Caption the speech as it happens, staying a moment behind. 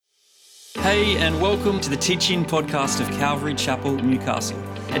Hey, and welcome to the teaching podcast of Calvary Chapel, Newcastle.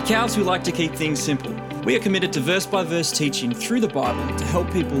 At Calves, we like to keep things simple. We are committed to verse-by-verse teaching through the Bible to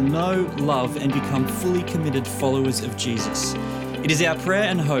help people know, love, and become fully committed followers of Jesus. It is our prayer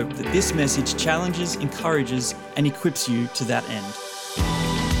and hope that this message challenges, encourages, and equips you to that end.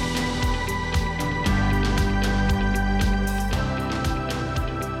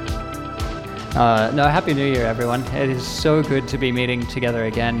 Happy New Year, everyone. It is so good to be meeting together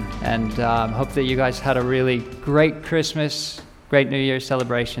again, and hope that you guys had a really great Christmas, great New Year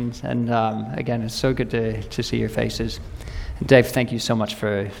celebrations, and again, it's so good to see your faces. Dave, thank you so much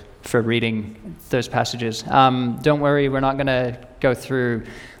for reading those passages. Don't worry, we're not going to go through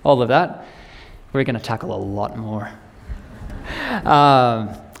all of that. We're going to tackle a lot more.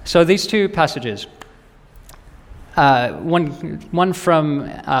 So these two passages, one from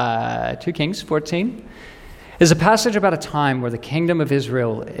 2 Kings 14, is a passage about a time where the kingdom of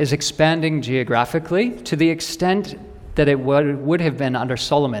Israel is expanding geographically to the extent that it would have been under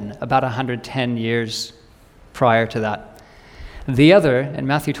Solomon about 110 years prior to that. The other, in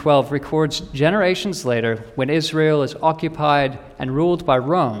Matthew 12, records generations later when Israel is occupied and ruled by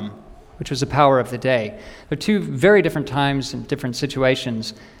Rome, which was the power of the day. They're two very different times and different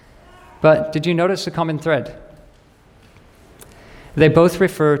situations. But did you notice a common thread? They both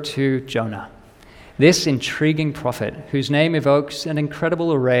refer to Jonah, this intriguing prophet whose name evokes an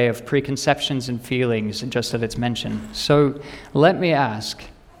incredible array of preconceptions and feelings just at its mention. So let me ask,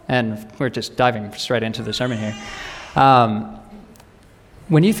 and we're just diving straight into the sermon here.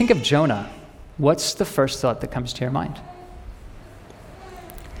 When you think of Jonah, what's the first thought that comes to your mind?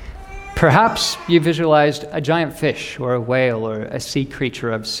 Perhaps you visualized a giant fish or a whale or a sea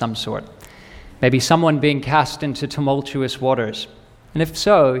creature of some sort. Maybe someone being cast into tumultuous waters. And if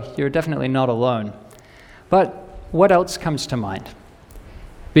so, you're definitely not alone. But what else comes to mind?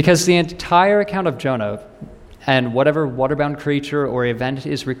 Because the entire account of Jonah and whatever waterbound creature or event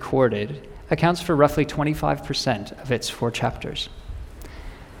is recorded accounts for roughly 25% of its 4 chapters.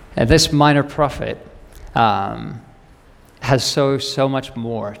 And this minor prophet has so much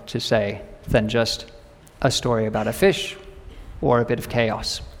more to say than just a story about a fish or a bit of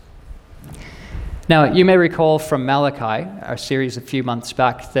chaos. Now, you may recall from Malachi, our series a few months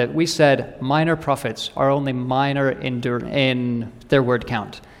back, that we said minor prophets are only minor in their word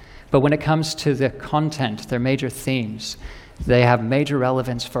count. But when it comes to the content, their major themes, they have major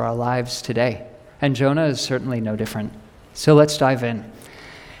relevance for our lives today. And Jonah is certainly no different. So let's dive in.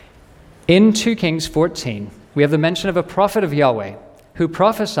 In 2 Kings 14, we have the mention of a prophet of Yahweh who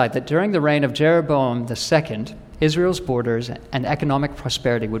prophesied that during the reign of Jeroboam II, Israel's borders and economic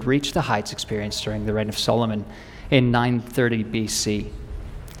prosperity would reach the heights experienced during the reign of Solomon in 930 BC.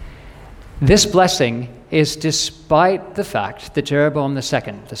 This blessing is despite the fact that Jeroboam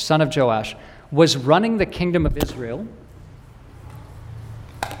II, the son of Joash, was running the kingdom of Israel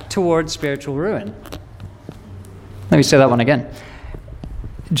towards spiritual ruin. Let me say that one again.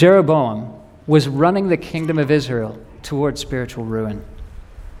 Jeroboam was running the kingdom of Israel towards spiritual ruin,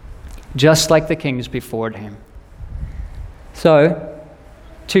 just like the kings before him. So,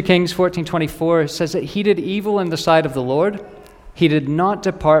 2 Kings 14:24 says that he did evil in the sight of the Lord. He did not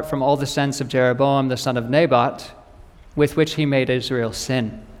depart from all the sins of Jeroboam, the son of Nebat, with which he made Israel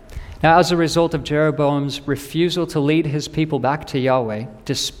sin. Now, as a result of Jeroboam's refusal to lead his people back to Yahweh,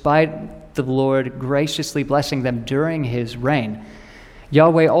 despite the Lord graciously blessing them during his reign,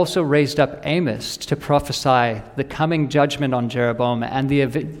 Yahweh also raised up Amos to prophesy the coming judgment on Jeroboam and the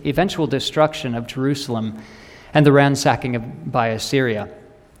eventual destruction of Jerusalem and the ransacking by Assyria.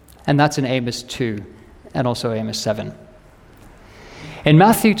 And that's in Amos 2 and also Amos 7. In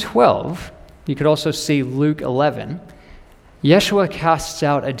Matthew 12, you could also see Luke 11, Yeshua casts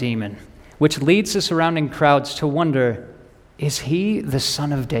out a demon, which leads the surrounding crowds to wonder, is he the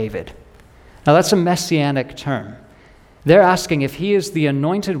son of David? Now that's a messianic term. They're asking if he is the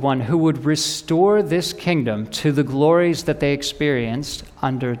anointed one who would restore this kingdom to the glories that they experienced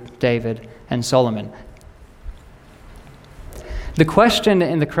under David and Solomon. The question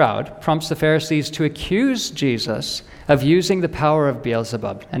in the crowd prompts the Pharisees to accuse Jesus of using the power of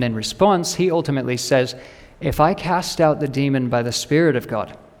Beelzebub. And in response, he ultimately says, if I cast out the demon by the Spirit of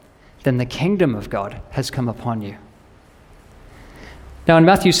God, then the kingdom of God has come upon you. Now in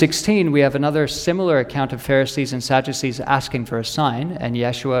Matthew 16, we have another similar account of Pharisees and Sadducees asking for a sign, and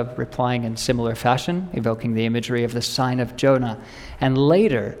Yeshua replying in similar fashion, evoking the imagery of the sign of Jonah. And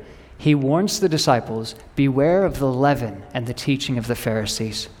later, he warns the disciples, beware of the leaven and the teaching of the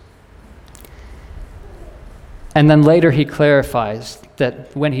Pharisees. And then later he clarifies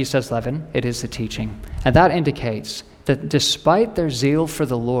that when he says leaven, it is the teaching. And that indicates that despite their zeal for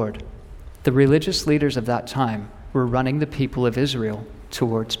the Lord, The religious leaders of that time were running the people of Israel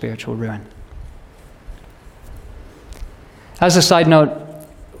toward spiritual ruin. As a side note,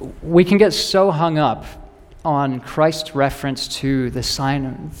 we can get so hung up on Christ's reference to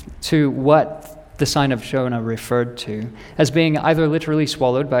what the sign of Jonah referred to as being either literally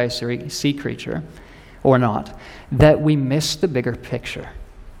swallowed by a sea creature or not, that we miss the bigger picture.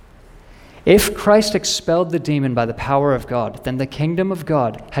 If Christ expelled the demon by the power of God, then the kingdom of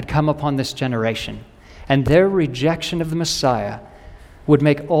God had come upon this generation, and their rejection of the Messiah would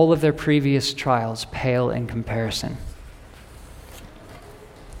make all of their previous trials pale in comparison.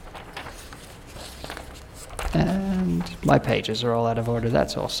 And my pages are all out of order.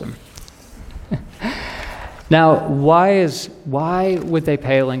 That's awesome. Now, why would they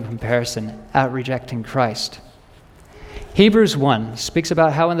pale in comparison at rejecting Christ? Hebrews 1 speaks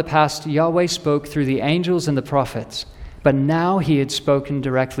about how in the past Yahweh spoke through the angels and the prophets, but now he had spoken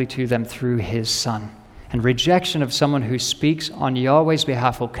directly to them through his Son. And rejection of someone who speaks on Yahweh's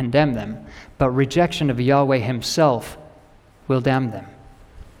behalf will condemn them, but rejection of Yahweh himself will damn them.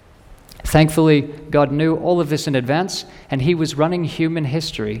 Thankfully, God knew all of this in advance, and he was running human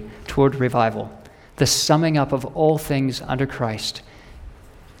history toward revival, the summing up of all things under Christ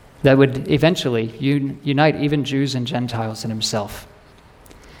that would eventually unite even Jews and Gentiles in himself.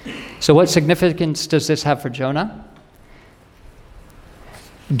 So what significance does this have for Jonah?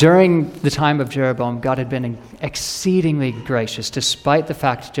 During the time of Jeroboam, God had been exceedingly gracious, despite the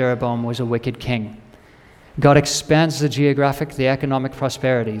fact Jeroboam was a wicked king. God expands the geographic, the economic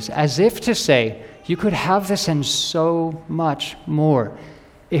prosperities, as if to say, you could have this and so much more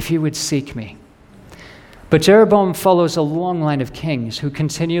if you would seek me. But Jeroboam follows a long line of kings who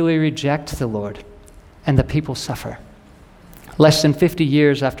continually reject the Lord, and the people suffer. Less than 50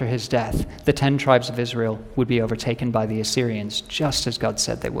 years after his death, the 10 tribes of Israel would be overtaken by the Assyrians, just as God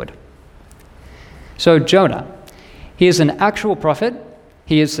said they would. So Jonah, he is an actual prophet.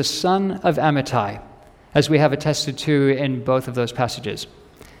 He is the son of Amittai, as we have attested to in both of those passages.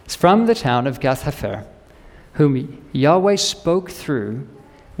 It's from the town of Gath-Hepher, whom Yahweh spoke through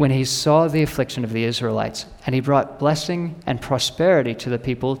when he saw the affliction of the Israelites, and he brought blessing and prosperity to the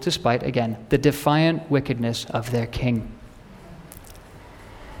people, despite, again, the defiant wickedness of their king.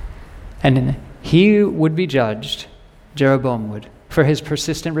 And he would be judged, Jeroboam would, for his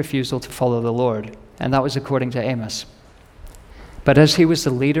persistent refusal to follow the Lord, and that was according to Amos. But as he was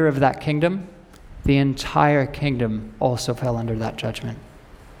the leader of that kingdom, the entire kingdom also fell under that judgment.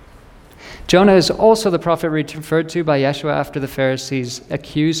 Jonah is also the prophet referred to by Yeshua after the Pharisees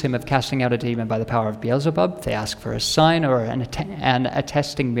accuse him of casting out a demon by the power of Beelzebub. They ask for a sign or an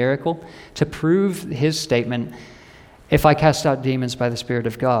attesting miracle to prove his statement, if I cast out demons by the Spirit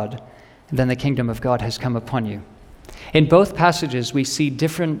of God, then the kingdom of God has come upon you. In both passages, we see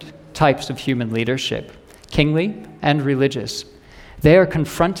different types of human leadership, kingly and religious. They are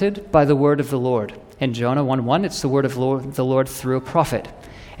confronted by the word of the Lord. In Jonah 1:1, it's the word of the Lord through a prophet.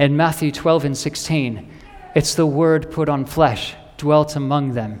 In Matthew 12:16, it's the word put on flesh, dwelt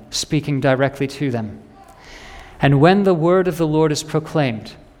among them, speaking directly to them. And when the word of the Lord is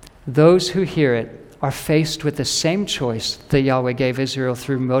proclaimed, those who hear it are faced with the same choice that Yahweh gave Israel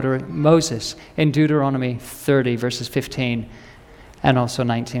through Moses in Deuteronomy 30, verses 15, and also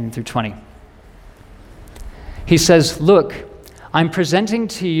 19 through 20. He says, look, I'm presenting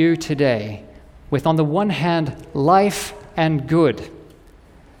to you today with, on the one hand, life and good.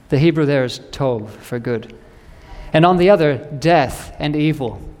 The Hebrew there is tov, for good. And on the other, death and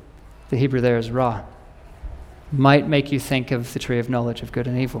evil. The Hebrew there is ra. Might make you think of the tree of knowledge of good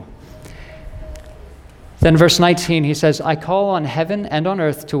and evil. Then verse 19, he says, I call on heaven and on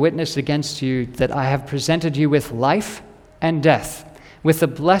earth to witness against you that I have presented you with life and death, with the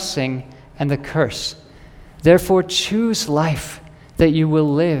blessing and the curse. Therefore choose life, that you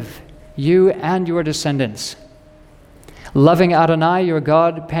will live, you and your descendants. Loving Adonai, your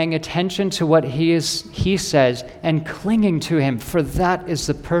God, paying attention to what he says, and clinging to him, for that is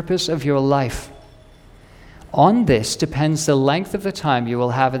the purpose of your life. On this depends the length of the time you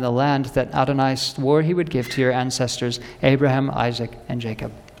will have in the land that Adonai swore he would give to your ancestors, Abraham, Isaac, and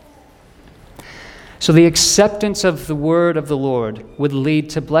Jacob. So the acceptance of the word of the Lord would lead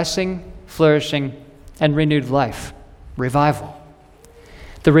to blessing, flourishing, and renewed life, revival.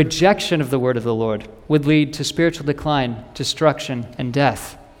 The rejection of the word of the Lord would lead to spiritual decline, destruction, and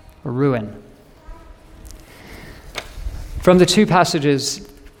death, or ruin. From the two passages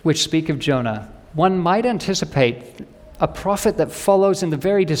which speak of Jonah, one might anticipate a prophet that follows in the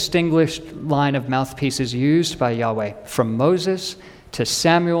very distinguished line of mouthpieces used by Yahweh, from Moses to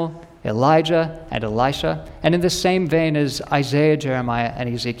Samuel, Elijah, and Elisha, and in the same vein as Isaiah, Jeremiah, and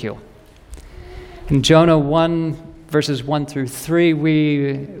Ezekiel. In Jonah 1, verses 1 through 3,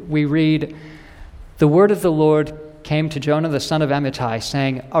 we read, "The word of the Lord came to Jonah the son of Amittai,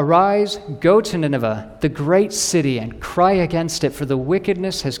 saying, 'Arise, go to Nineveh, the great city, and cry against it, for the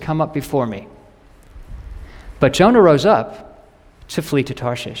wickedness has come up before me.' But Jonah rose up to flee to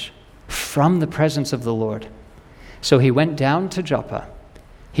Tarshish from the presence of the Lord. So he went down to Joppa.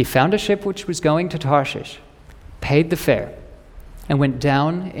 He found a ship which was going to Tarshish, paid the fare, and went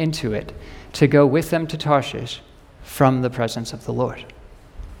down into it to go with them to Tarshish from the presence of the Lord."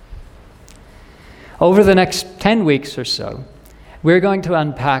 Over the next 10 weeks or so, we're going to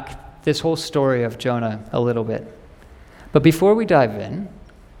unpack this whole story of Jonah a little bit. But before we dive in,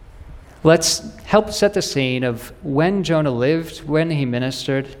 let's help set the scene of when Jonah lived, when he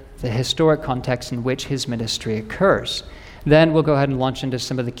ministered, the historic context in which his ministry occurs. Then we'll go ahead and launch into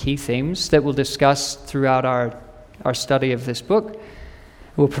some of the key themes that we'll discuss throughout our study of this book.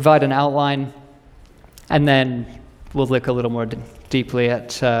 We'll provide an outline, and then we'll look a little more deeply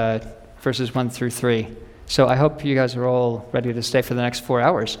at verses 1 through 3. So I hope you guys are all ready to stay for the next 4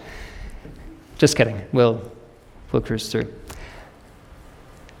 hours. Just kidding. We'll cruise through.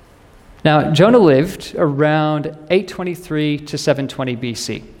 Now, Jonah lived around 823 to 720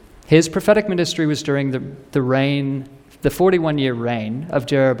 BC. His prophetic ministry was during the 41-year reign of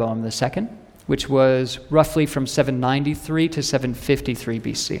Jeroboam II, which was roughly from 793 to 753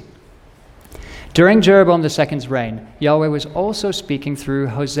 BC. During Jeroboam II's reign, Yahweh was also speaking through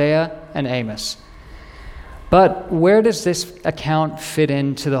Hosea and Amos. But where does this account fit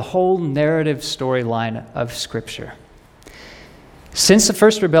into the whole narrative storyline of Scripture? Since the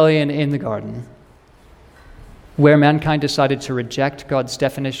first rebellion in the garden, where mankind decided to reject God's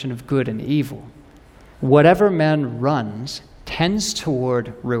definition of good and evil, whatever man runs tends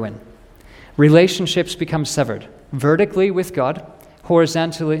toward ruin. Relationships become severed, vertically with God,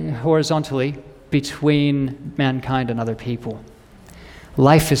 horizontally between mankind and other people.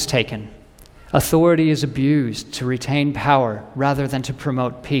 Life is taken. Authority is abused to retain power rather than to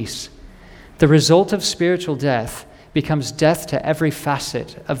promote peace. The result of spiritual death becomes death to every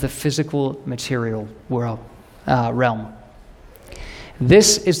facet of the physical material realm.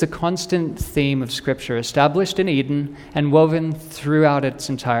 This is the constant theme of Scripture, established in Eden and woven throughout its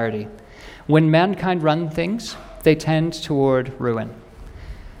entirety. When mankind run things, they tend toward ruin.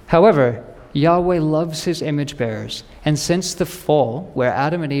 However, Yahweh loves his image bearers, and since the fall, where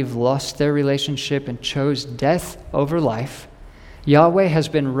Adam and Eve lost their relationship and chose death over life, Yahweh has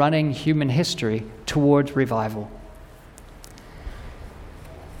been running human history towards revival.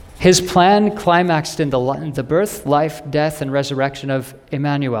 His plan climaxed in the birth, life, death, and resurrection of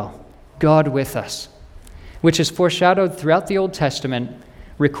Emmanuel, God with us, which is foreshadowed throughout the Old Testament,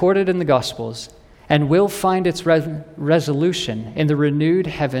 recorded in the Gospels, and will find its resolution in the renewed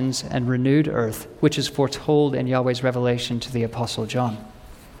heavens and renewed earth, which is foretold in Yahweh's revelation to the Apostle John.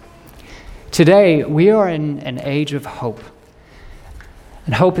 Today, we are in an age of hope.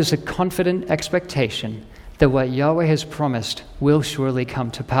 And hope is a confident expectation that what Yahweh has promised will surely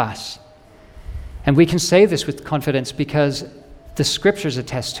come to pass. And we can say this with confidence because the Scriptures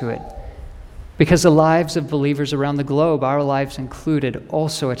attest to it. Because the lives of believers around the globe, our lives included,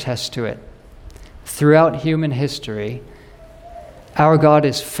 also attest to it. Throughout human history, our God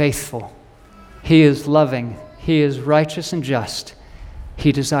is faithful. He is loving. He is righteous and just.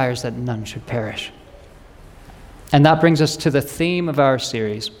 He desires that none should perish. And that brings us to the theme of our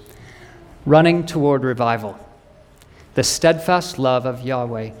series, running toward revival, the steadfast love of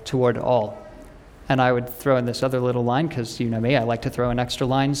Yahweh toward all. And I would throw in this other little line, because you know me, I like to throw in extra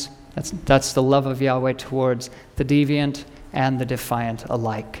lines. That's the love of Yahweh towards the deviant and the defiant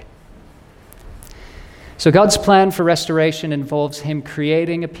alike. So God's plan for restoration involves him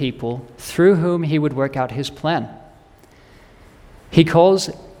creating a people through whom he would work out his plan. He calls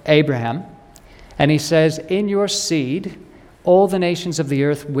Abraham, and he says, "In your seed, all the nations of the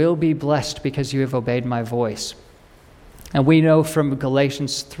earth will be blessed because you have obeyed my voice." And we know from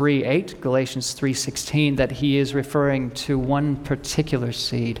Galatians 3:8, Galatians 3:16, that he is referring to one particular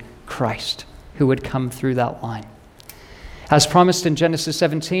seed, Christ, who would come through that line. As promised in Genesis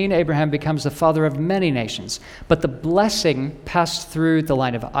 17, Abraham becomes the father of many nations, but the blessing passed through the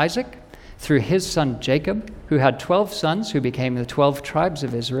line of Isaac, through his son Jacob, who had 12 sons who became the 12 tribes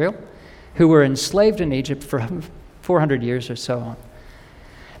of Israel, who were enslaved in Egypt for 400 years or so on.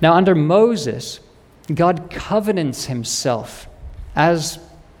 Now, under Moses, God covenants himself as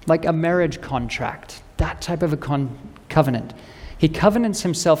like a marriage contract, that type of a covenant. He covenants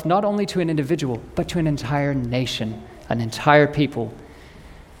himself not only to an individual, but to an entire nation, an entire people,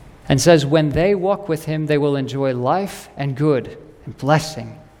 and says when they walk with him, they will enjoy life and good and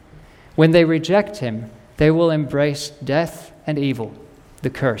blessing. When they reject him, they will embrace death and evil, the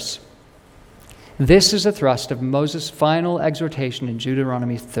curse. This is the thrust of Moses' final exhortation in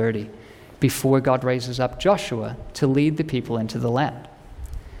Deuteronomy 30, before God raises up Joshua to lead the people into the land.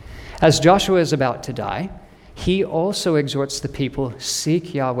 As Joshua is about to die, he also exhorts the people to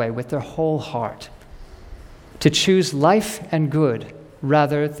seek Yahweh with their whole heart, to choose life and good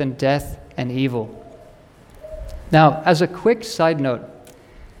rather than death and evil. Now, as a quick side note,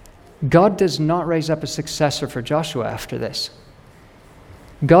 God does not raise up a successor for Joshua after this.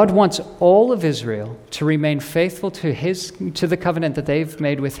 God wants all of Israel to remain faithful to the covenant that they've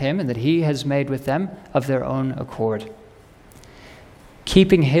made with him and that he has made with them of their own accord,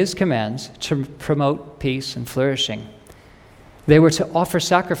 keeping his commands to promote peace and flourishing. They were to offer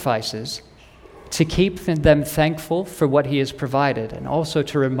sacrifices to keep them thankful for what he has provided, and also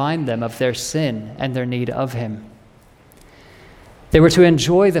to remind them of their sin and their need of him. They were to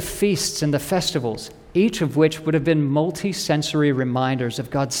enjoy the feasts and the festivals, each of which would have been multi-sensory reminders of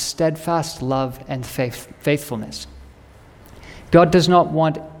God's steadfast love and faithfulness. God does not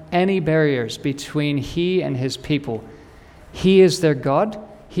want any barriers between he and his people. He is their God,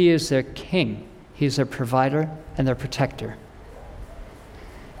 he is their king, he is their provider and their protector.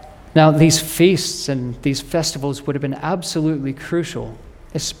 Now, these feasts and these festivals would have been absolutely crucial,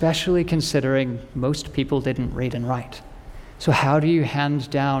 especially considering most people didn't read and write. So how do you hand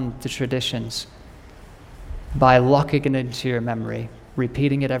down the traditions? By locking it into your memory,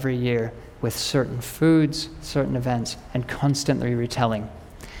 repeating it every year with certain foods, certain events, and constantly retelling.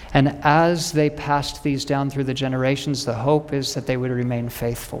 And as they passed these down through the generations, the hope is that they would remain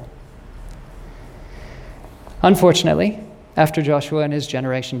faithful. Unfortunately, after Joshua and his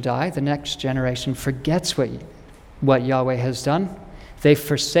generation die, the next generation forgets what Yahweh has done. They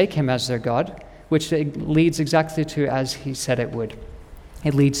forsake him as their God, which leads exactly to as he said it would.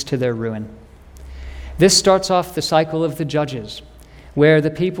 It leads to their ruin. This starts off the cycle of the judges, where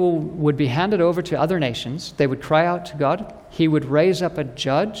the people would be handed over to other nations. They would cry out to God. He would raise up a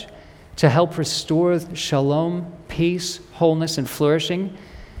judge to help restore shalom, peace, wholeness, and flourishing.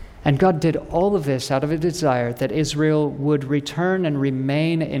 And God did all of this out of a desire that Israel would return and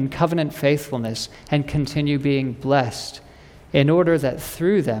remain in covenant faithfulness and continue being blessed, in order that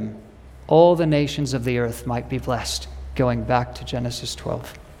through them all the nations of the earth might be blessed, going back to Genesis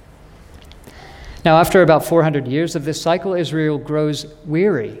 12. Now, after about 400 years of this cycle, Israel grows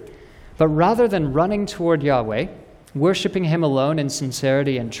weary. But rather than running toward Yahweh, worshiping him alone in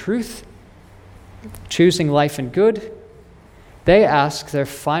sincerity and truth, choosing life and good, they ask their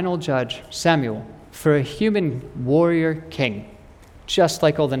final judge, Samuel, for a human warrior king, just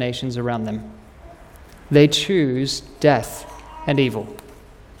like all the nations around them. They choose death and evil.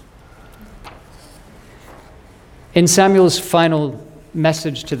 In Samuel's final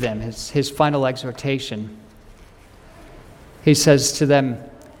message to them, his final exhortation, he says to them,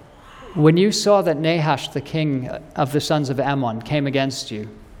 "When you saw that Nahash, the king of the sons of Ammon, came against you,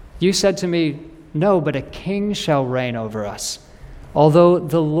 you said to me, 'No, but a king shall reign over us, although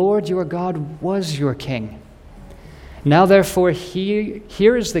the Lord your God was your king.' Now therefore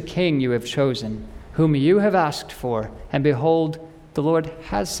here is the king you have chosen, whom you have asked for, and behold, the Lord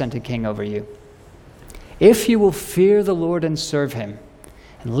has sent a king over you. If you will fear the Lord and serve him,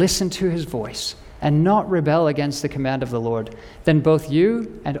 and listen to his voice, and not rebel against the command of the Lord, then both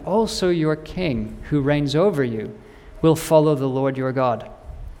you and also your king, who reigns over you, will follow the Lord your God.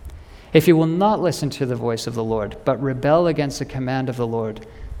 If you will not listen to the voice of the Lord, but rebel against the command of the Lord,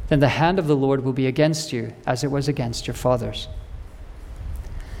 then the hand of the Lord will be against you, as it was against your fathers."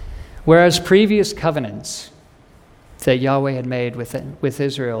 Whereas previous covenants that Yahweh had made with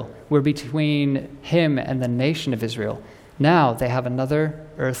Israel were between him and the nation of Israel, now they have another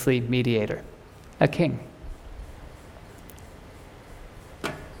earthly mediator, a king.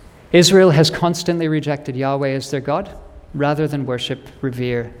 Israel has constantly rejected Yahweh as their God, rather than worship,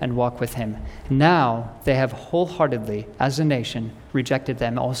 revere, and walk with him. Now they have wholeheartedly, as a nation, rejected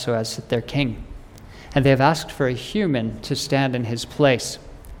them also as their king. And they have asked for a human to stand in his place.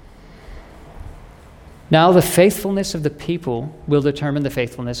 Now the faithfulness of the people will determine the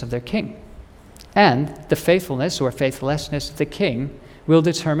faithfulness of their king. And the faithfulness or faithlessness of the king will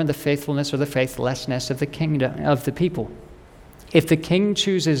determine the faithfulness or the faithlessness of the kingdom of the people. If the king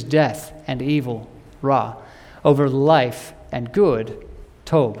chooses death and evil, Ra, over life and good,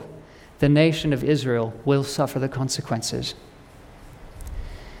 Tob, the nation of Israel will suffer the consequences.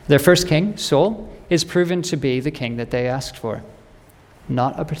 Their first king, Saul, is proven to be the king that they asked for.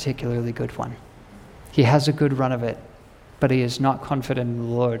 Not a particularly good one. He has a good run of it, but he is not confident in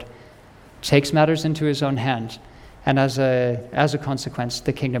the Lord, takes matters into his own hand, and as a consequence,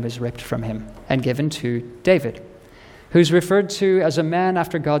 the kingdom is ripped from him and given to David, who's referred to as a man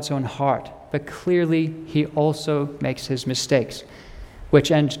after God's own heart, but clearly he also makes his mistakes,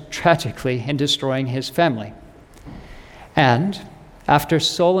 which end tragically in destroying his family. And after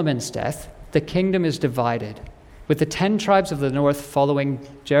Solomon's death, the kingdom is divided, with the 10 tribes of the north following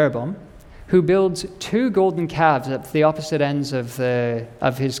Jeroboam, who builds 2 golden calves at the opposite ends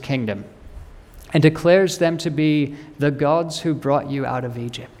of his kingdom, and declares them to be the gods who brought you out of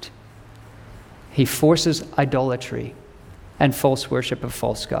Egypt. He forces idolatry and false worship of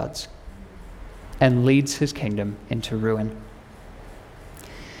false gods, and leads his kingdom into ruin.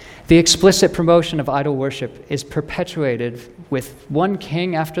 The explicit promotion of idol worship is perpetuated with one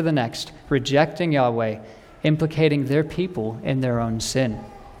king after the next rejecting Yahweh, implicating their people in their own sin.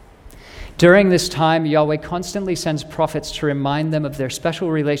 During this time, Yahweh constantly sends prophets to remind them of their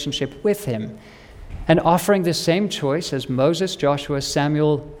special relationship with him, and offering the same choice as Moses, Joshua,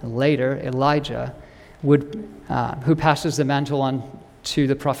 Samuel, and later Elijah, who passes the mantle on to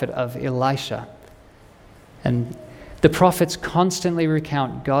the prophet of Elisha. And the prophets constantly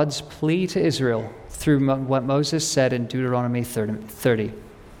recount God's plea to Israel through what Moses said in Deuteronomy 30.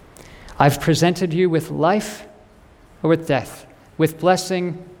 I've presented you with life or with death, with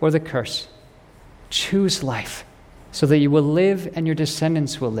blessing or the curse. Choose life, so that you will live and your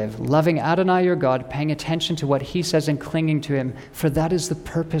descendants will live, loving Adonai your God, paying attention to what he says and clinging to him, for that is the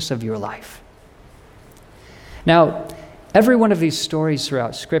purpose of your life. Now, every one of these stories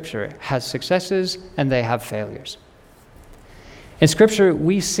throughout Scripture has successes and they have failures. In Scripture,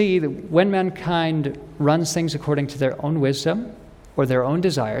 we see that when mankind runs things according to their own wisdom or their own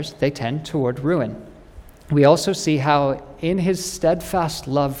desires, they tend toward ruin. We also see how, in his steadfast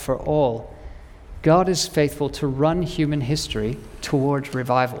love for all, God is faithful to run human history toward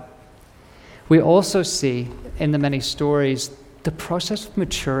revival. We also see in the many stories the process of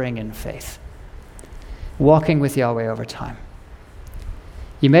maturing in faith, walking with Yahweh over time.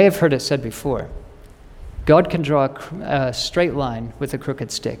 You may have heard it said before, God can draw a straight line with a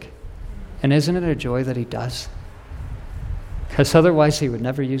crooked stick. And isn't it a joy that he does? Because otherwise he would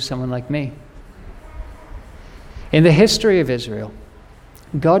never use someone like me. In the history of Israel,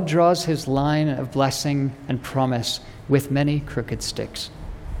 God draws his line of blessing and promise with many crooked sticks.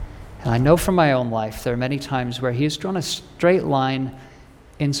 And I know from my own life there are many times where he has drawn a straight line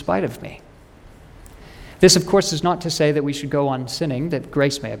in spite of me. This, of course, is not to say that we should go on sinning, that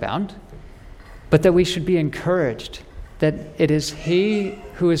grace may abound, but that we should be encouraged that it is he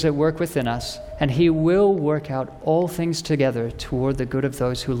who is at work within us, and he will work out all things together toward the good of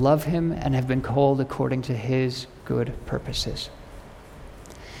those who love him and have been called according to his good purposes.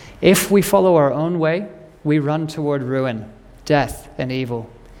 If we follow our own way, we run toward ruin, death, and evil.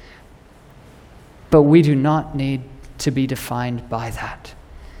 But we do not need to be defined by that.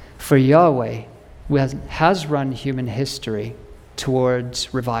 For Yahweh has run human history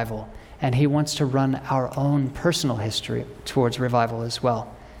towards revival, and he wants to run our own personal history towards revival as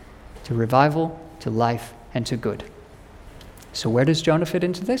well. To revival, to life, and to good. So where does Jonah fit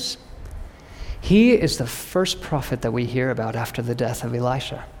into this? He is the first prophet that we hear about after the death of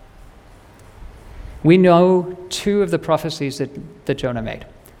Elisha. We know 2 of the prophecies that Jonah made.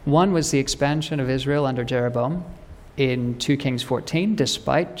 One was the expansion of Israel under Jeroboam in 2 Kings 14,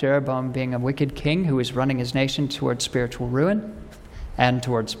 despite Jeroboam being a wicked king who was running his nation towards spiritual ruin and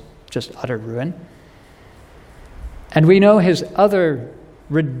towards just utter ruin. And we know his other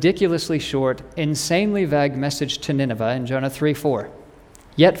ridiculously short, insanely vague message to Nineveh in Jonah 3:4.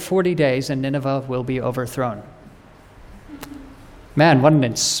 Yet 40 days and Nineveh will be overthrown. Man, what an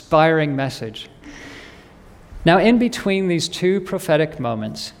inspiring message. Now, in between these 2 prophetic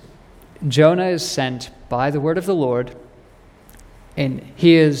moments, Jonah is sent by the word of the Lord, and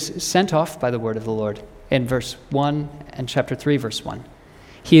he is sent off by the word of the Lord in verse 1 and chapter 3, verse 1.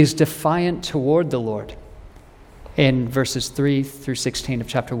 He is defiant toward the Lord in verses 3 through 16 of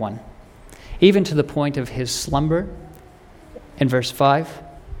chapter 1, even to the point of his slumber in verse 5,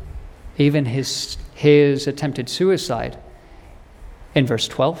 even his attempted suicide in verse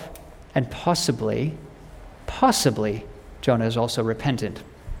 12, and possibly Jonah is also repentant.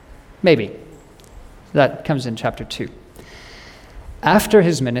 Maybe. That comes in chapter 2. After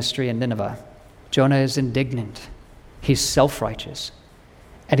his ministry in Nineveh, Jonah is indignant. He's self-righteous.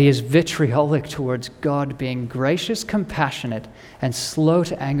 And he is vitriolic towards God, being gracious, compassionate, and slow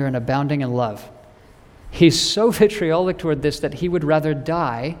to anger and abounding in love. He's so vitriolic toward this that he would rather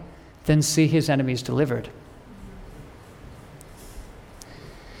die than see his enemies delivered.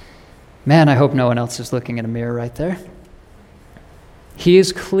 Man, I hope no one else is looking in a mirror right there. He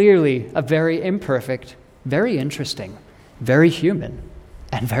is clearly a very imperfect very interesting, very human,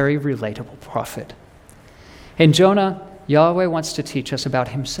 and very relatable prophet. In Jonah, Yahweh wants to teach us about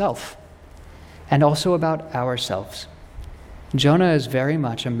himself and also about ourselves. Jonah is very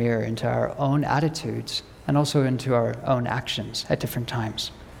much a mirror into our own attitudes and also into our own actions at different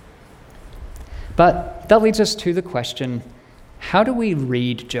times. But that leads us to the question, how do we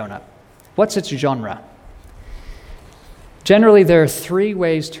read Jonah? What's its genre? Generally, there are three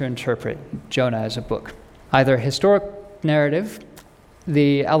ways to interpret Jonah as a book: either historic narrative,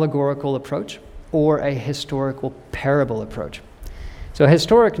 the allegorical approach, or a historical parable approach. So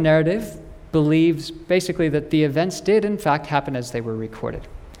historic narrative believes basically that the events did in fact happen as they were recorded.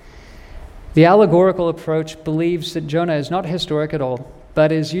 The allegorical approach believes that Jonah is not historic at all,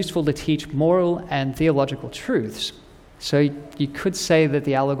 but is useful to teach moral and theological truths. So you could say that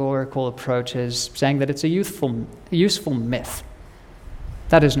the allegorical approach is saying that it's a useful myth.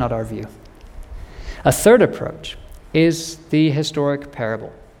 That is not our view. A third approach is the historic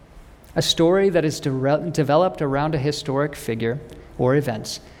parable, a story that is developed around a historic figure or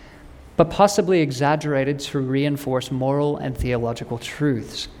events, but possibly exaggerated to reinforce moral and theological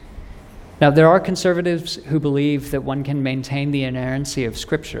truths. Now, there are conservatives who believe that one can maintain the inerrancy of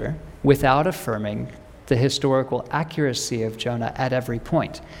Scripture without affirming the historical accuracy of Jonah at every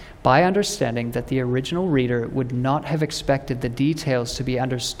point, by understanding that the original reader would not have expected the details to be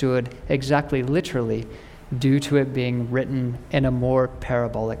understood exactly literally due to it being written in a more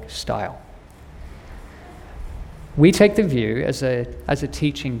parabolic style. We take the view, as a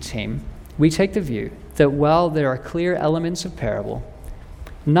teaching team, we take the view that while there are clear elements of parable,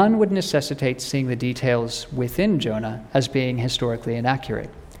 none would necessitate seeing the details within Jonah as being historically inaccurate.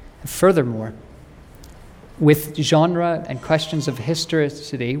 Furthermore, with genre and questions of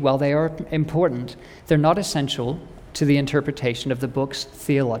historicity, while they are important, they're not essential to the interpretation of the book's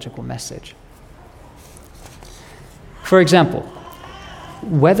theological message. For example,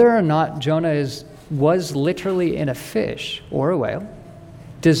 whether or not Jonah was literally in a fish or a whale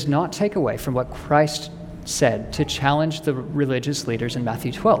does not take away from what Christ said to challenge the religious leaders in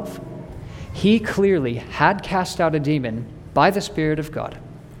Matthew 12. He clearly had cast out a demon by the Spirit of God.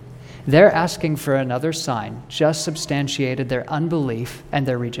 Their asking for another sign just substantiated their unbelief and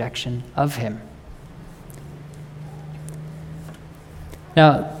their rejection of him.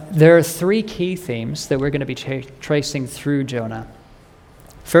 Now, there are three key themes that we're going to be tracing through Jonah.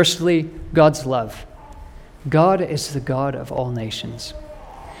 Firstly, God's love. God is the God of all nations.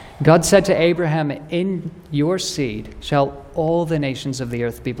 God said to Abraham, "In your seed shall all the nations of the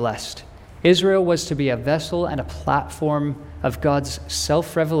earth be blessed." Israel was to be a vessel and a platform of God's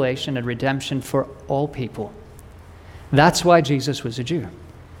self-revelation and redemption for all people. That's why Jesus was a Jew.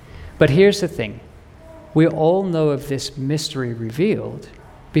 But here's the thing. We all know of this mystery revealed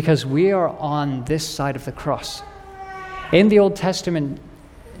because we are on this side of the cross. In the Old Testament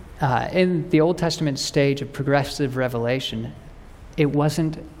stage of progressive revelation, it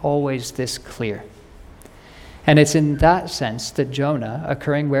wasn't always this clear. And it's in that sense that Jonah,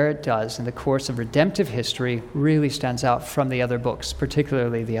 occurring where it does in the course of redemptive history, really stands out from the other books,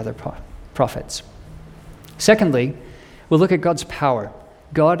 particularly the other prophets. Secondly, we'll look at God's power.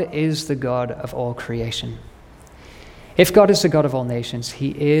 God is the God of all creation. If God is the God of all nations, he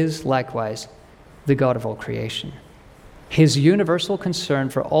is likewise the God of all creation. His universal concern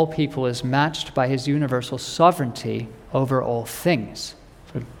for all people is matched by his universal sovereignty over all things.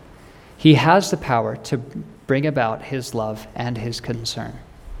 So he has the power to bring about his love and his concern.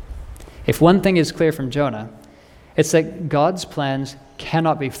 If one thing is clear from Jonah, it's that God's plans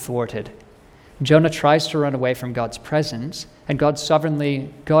cannot be thwarted. Jonah tries to run away from God's presence, and God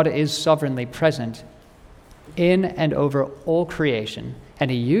is sovereignly present in and over all creation, and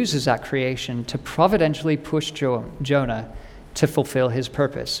he uses that creation to providentially push Jonah to fulfill his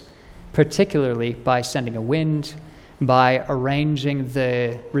purpose, particularly by sending a wind, by arranging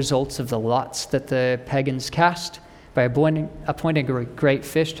the results of the lots that the pagans cast, by appointing a great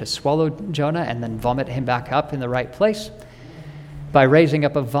fish to swallow Jonah and then vomit him back up in the right place, by raising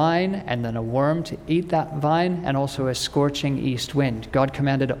up a vine and then a worm to eat that vine, and also a scorching east wind. God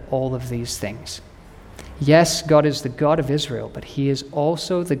commanded all of these things. Yes, God is the God of Israel, but he is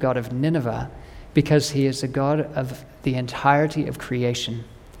also the God of Nineveh because he is the God of the entirety of creation.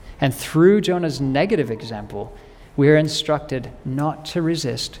 And through Jonah's negative example, we are instructed not to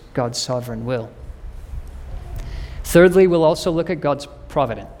resist God's sovereign will. Thirdly, we'll also look at God's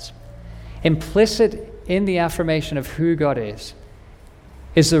providence. Implicit in the affirmation of who God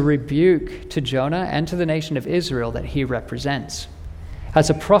is a rebuke to Jonah and to the nation of Israel that he represents. As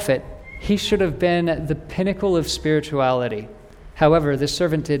a prophet, he should have been the pinnacle of spirituality, However, the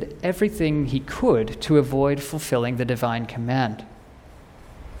servant did everything he could to avoid fulfilling the divine command.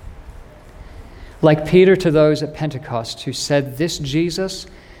 Like Peter to those at Pentecost who said, "This Jesus,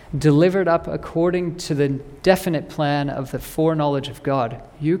 delivered up according to the definite plan of the foreknowledge of God,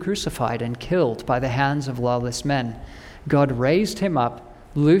 you crucified and killed by the hands of lawless men. God raised him up,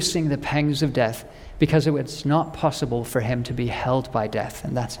 loosing the pangs of death, because it was not possible for him to be held by death."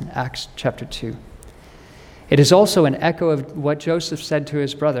 And that's in Acts chapter 2. It is also an echo of what Joseph said to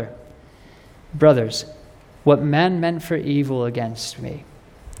his brothers, "What man meant for evil against me,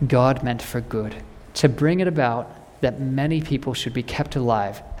 God meant for good, to bring it about that many people should be kept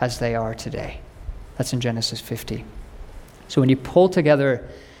alive as they are today." That's in Genesis 50. So when you pull together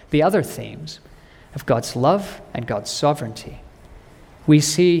the other themes of God's love and God's sovereignty, we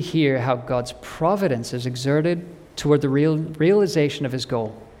see here how God's providence is exerted toward the realization of his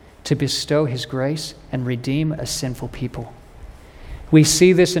goal, to bestow his grace and redeem a sinful people. We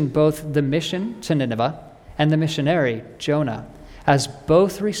see this in both the mission to Nineveh and the missionary, Jonah, as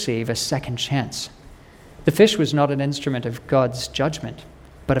both receive a second chance. The fish was not an instrument of God's judgment,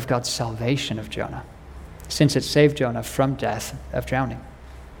 but of God's salvation of Jonah, since it saved Jonah from death of drowning.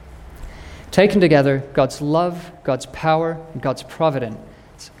 Taken together, God's love, God's power, and God's providence,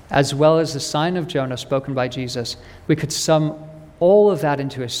 as well as the sign of Jonah spoken by Jesus, we could sum all of that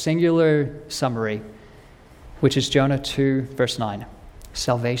into a singular summary, which is Jonah 2, verse 9.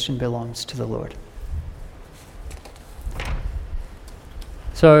 Salvation belongs to the Lord.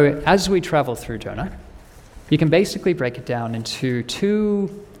 So as we travel through Jonah, you can basically break it down into two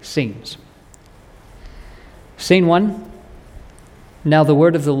scenes. Scene 1, now the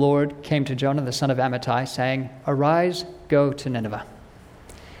word of the Lord came to Jonah, the son of Amittai, saying, "Arise, go to Nineveh."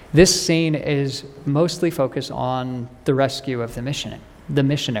 This scene is mostly focused on the rescue of the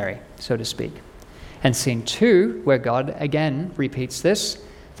missionary, so to speak. And scene 2, where God again repeats this,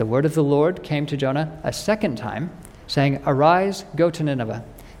 the word of the Lord came to Jonah a second time, saying, "Arise, go to Nineveh."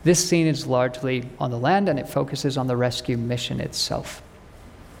 This scene is largely on the land, and it focuses on the rescue mission itself.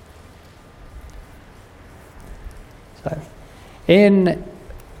 So, in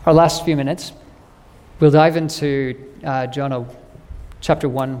our last few minutes, we'll dive into Jonah chapter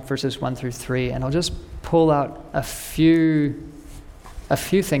 1, verses 1 through 3, and I'll just pull out a few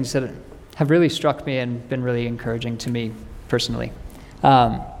things that have really struck me and been really encouraging to me personally.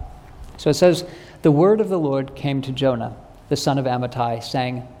 So it says, "The word of the Lord came to Jonah, the son of Amittai,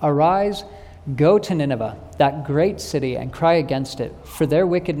 saying, 'Arise, go to Nineveh, that great city, and cry against it, for their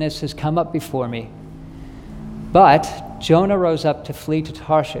wickedness has come up before me.' But Jonah rose up to flee to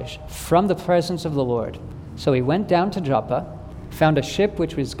Tarshish from the presence of the Lord. So he went down to Joppa, found a ship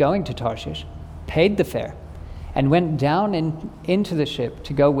which was going to Tarshish, paid the fare, and went down into the ship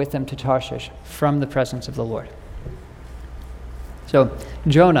to go with them to Tarshish from the presence of the Lord." So,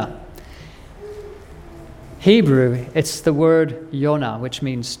 Jonah. Hebrew, it's the word Jonah, which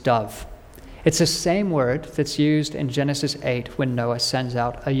means dove. It's the same word that's used in Genesis 8 when Noah sends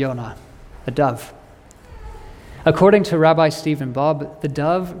out a Jonah, a dove. According to Rabbi Stephen Bob, the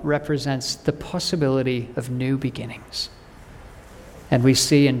dove represents the possibility of new beginnings. And we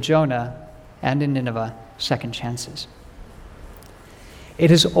see in Jonah and in Nineveh second chances. It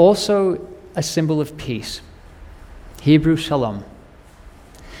is also a symbol of peace. Hebrew shalom.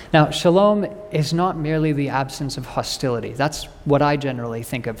 Now, shalom is not merely the absence of hostility. That's what I generally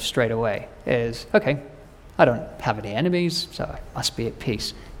think of straight away, is, okay, I don't have any enemies, so I must be at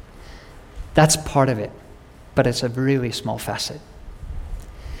peace. That's part of it, but it's a really small facet.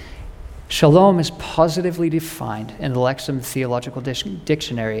 Shalom is positively defined in the Lexham Theological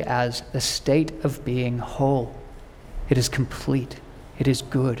Dictionary as the state of being whole. It is complete. It is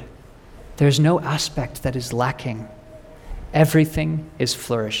good. There's no aspect that is lacking. Everything is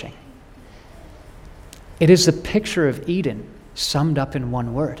flourishing. It is the picture of Eden summed up in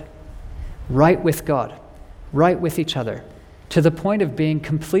one word. Right with God, right with each other, to the point of being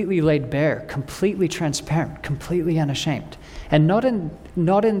completely laid bare, completely transparent, completely unashamed. And not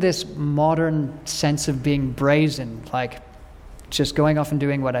in this modern sense of being brazen, like just going off and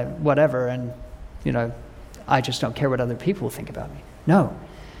doing whatever, and I just don't care what other people think about me. No,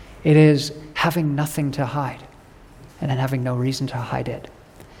 it is having nothing to hide, and then having no reason to hide it.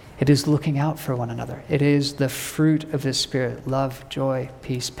 It is looking out for one another. It is the fruit of the Spirit: love, joy,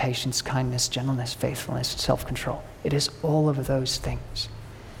 peace, patience, kindness, gentleness, faithfulness, self-control. It is all of those things.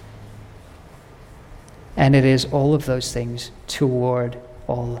 And it is all of those things toward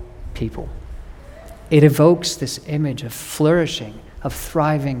all people. It evokes this image of flourishing, of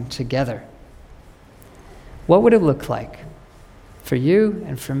thriving together. What would it look like for you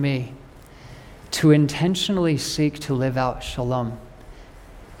and for me to intentionally seek to live out shalom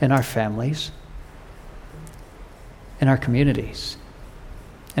in our families, in our communities,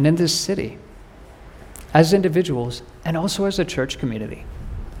 and in this city, as individuals and also as a church community.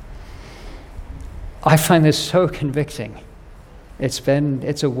 I find this so convicting.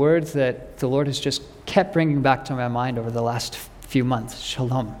 It's a word that the Lord has just kept bringing back to my mind over the last few months.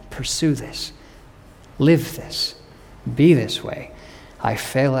 Shalom, pursue this, live this, be this way. I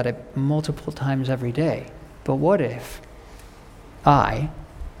fail at it multiple times every day. But what if I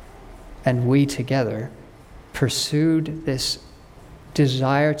and we together pursued this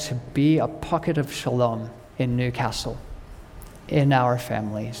desire to be a pocket of shalom in Newcastle, in our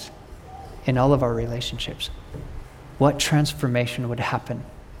families, in all of our relationships? What transformation would happen?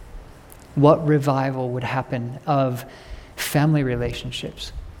 What revival would happen of family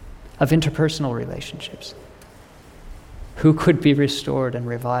relationships, of interpersonal relationships? Who could be restored and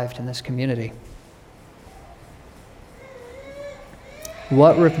revived in this community?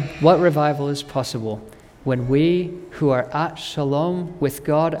 What revival is possible when we who are at shalom with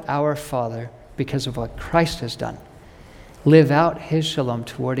God our Father because of what Christ has done, live out his shalom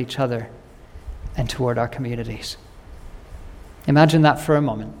toward each other and toward our communities? Imagine that for a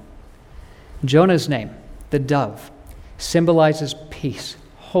moment. Jonah's name, the dove, symbolizes peace,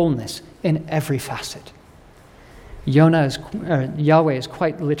 wholeness in every facet. Yahweh is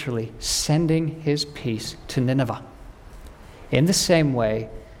quite literally sending his peace to Nineveh. In the same way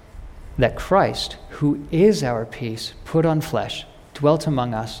that Christ, who is our peace, put on flesh, dwelt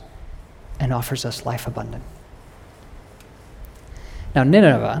among us, and offers us life abundant. Now,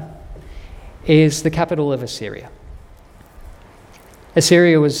 Nineveh is the capital of Assyria.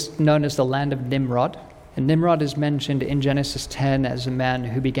 Assyria was known as the land of Nimrod, and Nimrod is mentioned in Genesis 10 as a man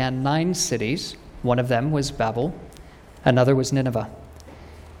who began 9 cities. One of them was Babel, another was Nineveh.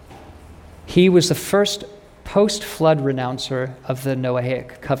 He was the first post-flood renouncer of the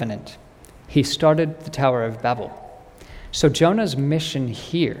Noahic covenant. He started the Tower of Babel. So Jonah's mission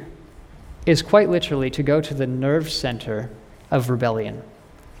here is quite literally to go to the nerve center of rebellion,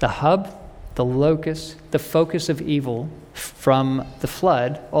 the hub, the locus, the focus of evil from the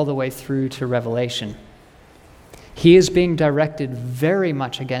flood all the way through to Revelation. He is being directed very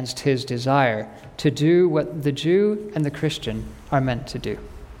much against his desire to do what the Jew and the Christian are meant to do.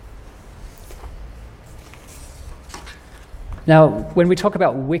 Now, when we talk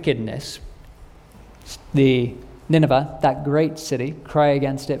about wickedness, the Nineveh, that great city, cry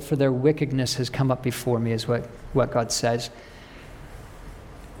against it, for their wickedness has come up before me, is what God says.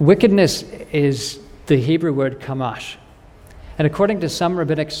 Wickedness is the Hebrew word kamash. And according to some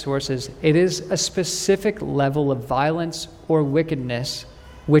rabbinic sources, it is a specific level of violence or wickedness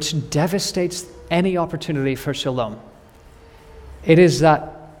which devastates any opportunity for shalom. It is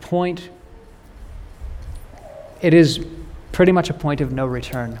that point, it is pretty much a point of no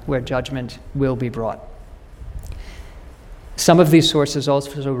return where judgment will be brought. Some of these sources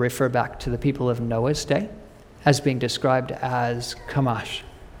also refer back to the people of Noah's day as being described as kamash,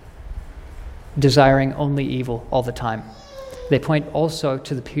 desiring only evil all the time. They point also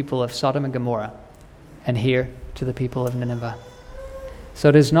to the people of Sodom and Gomorrah, and here to the people of Nineveh. So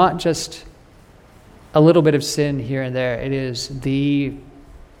it is not just a little bit of sin here and there. It is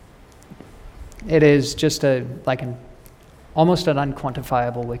just almost an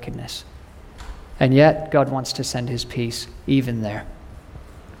unquantifiable wickedness. And yet God wants to send his peace even there.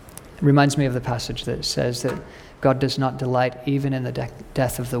 It reminds me of the passage that says that God does not delight even in the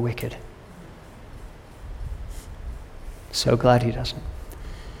death of the wicked. So glad he doesn't.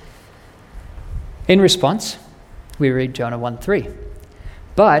 In response, we read Jonah 1:3.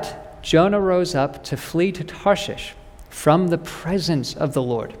 But Jonah rose up to flee to Tarshish from the presence of the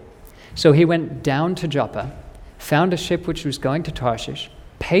Lord. So he went down to Joppa, found a ship which was going to Tarshish,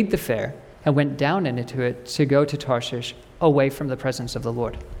 paid the fare, and went down into it to go to Tarshish away from the presence of the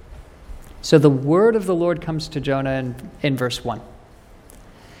Lord. So the word of the Lord comes to Jonah in verse 1.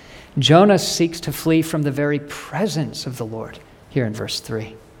 Jonah seeks to flee from the very presence of the Lord here in verse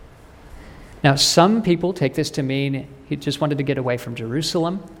 3. Now, some people take this to mean he just wanted to get away from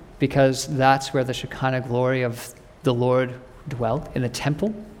Jerusalem because that's where the Shekinah glory of the Lord dwelt, in the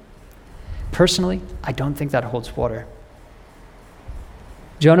temple. Personally, I don't think that holds water.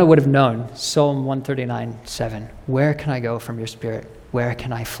 Jonah would have known Psalm 139:7. Where can I go from your spirit? Where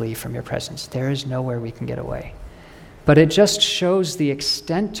can I flee from your presence? There is nowhere we can get away. But it just shows the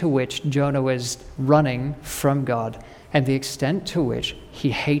extent to which Jonah was running from God and the extent to which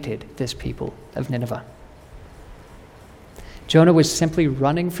he hated this people of Nineveh. Jonah was simply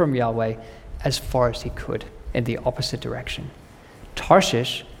running from Yahweh as far as he could in the opposite direction.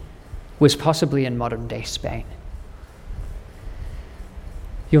 Tarshish was possibly in modern-day Spain.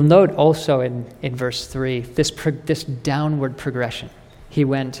 You'll note also in verse 3 this downward progression. He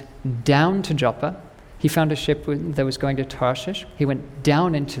went down to Joppa. He found a ship that was going to Tarshish. He went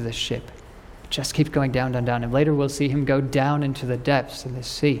down into the ship. Just keeps going down, down, down. And later we'll see him go down into the depths of the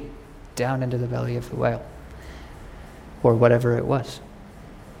sea, down into the belly of the whale, or whatever it was.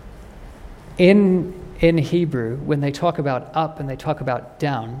 In Hebrew, when they talk about up and they talk about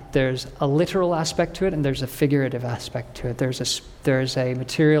down, there's a literal aspect to it and there's a figurative aspect to it. There's a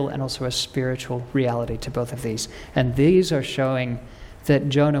material and also a spiritual reality to both of these. And these are showing that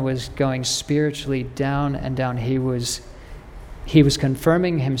Jonah was going spiritually down and down. He was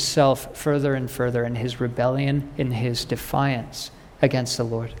confirming himself further and further in his rebellion, in his defiance against the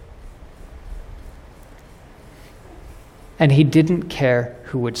Lord. And he didn't care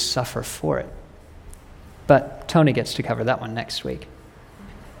who would suffer for it. But Tony gets to cover that one next week.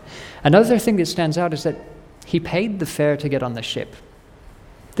 Another thing that stands out is that he paid the fare to get on the ship.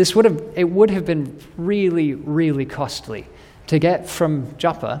 It would have been really, really costly to get from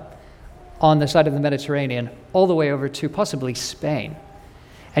Joppa on the side of the Mediterranean all the way over to possibly Spain.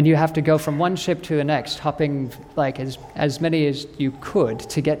 And you have to go from one ship to the next, hopping like as many as you could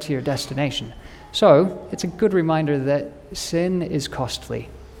to get to your destination. So it's a good reminder that sin is costly.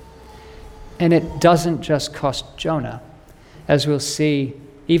 And it doesn't just cost Jonah. As we'll see,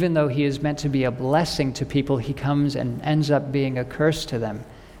 even though he is meant to be a blessing to people, he comes and ends up being a curse to them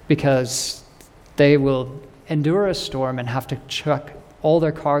because they will endure a storm and have to chuck all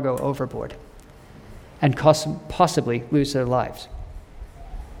their cargo overboard and possibly lose their lives.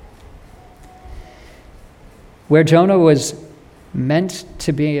 Where Jonah was meant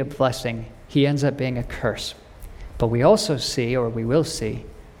to be a blessing, he ends up being a curse. But we also see, or we will see,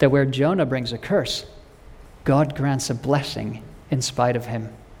 that where Jonah brings a curse, God grants a blessing in spite of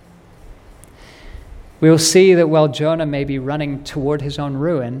him. We will see that while Jonah may be running toward his own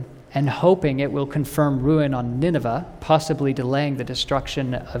ruin and hoping it will confirm ruin on Nineveh, possibly delaying the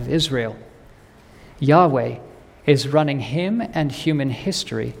destruction of Israel, Yahweh is running him and human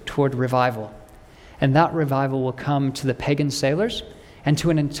history toward revival. And that revival will come to the pagan sailors and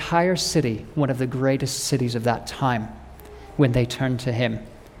to an entire city, one of the greatest cities of that time, when they turn to him.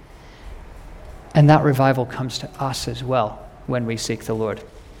 And that revival comes to us as well when we seek the Lord.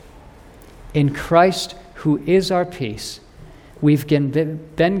 In Christ, who is our peace, we've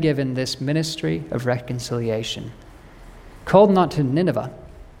been given this ministry of reconciliation, called not to Nineveh,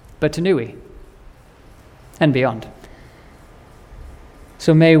 but to Nui and beyond.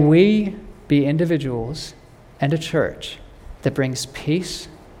 So may we be individuals and a church that brings peace,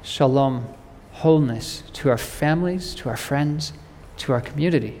 shalom, wholeness to our families, to our friends, to our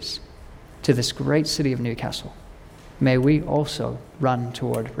communities, to this great city of Newcastle. May we also run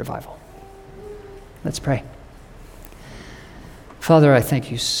toward revival. Let's pray. Father, I thank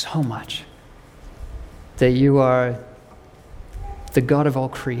you so much that you are the God of all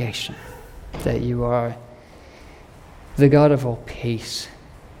creation, that you are the God of all peace,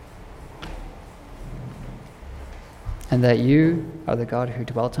 and that you are the God who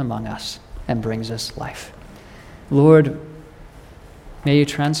dwelt among us and brings us life. Lord, may you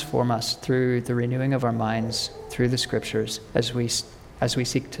transform us through the renewing of our minds, through the scriptures, as we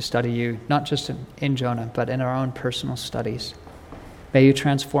seek to study you, not just in Jonah, but in our own personal studies. May you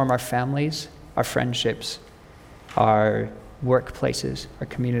transform our families, our friendships, our workplaces, our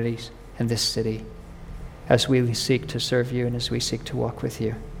communities, and this city, as we seek to serve you and as we seek to walk with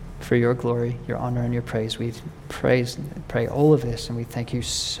you. For your glory, your honor, and your praise, we pray all of this, and we thank you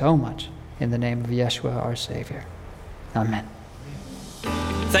so much in the name of Yeshua, our Savior. Amen.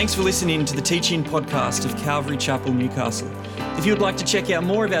 Thanks for listening to the teaching podcast of Calvary Chapel, Newcastle. If you would like to check out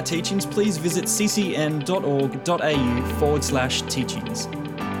more of our teachings, please visit ccn.org.au/teachings.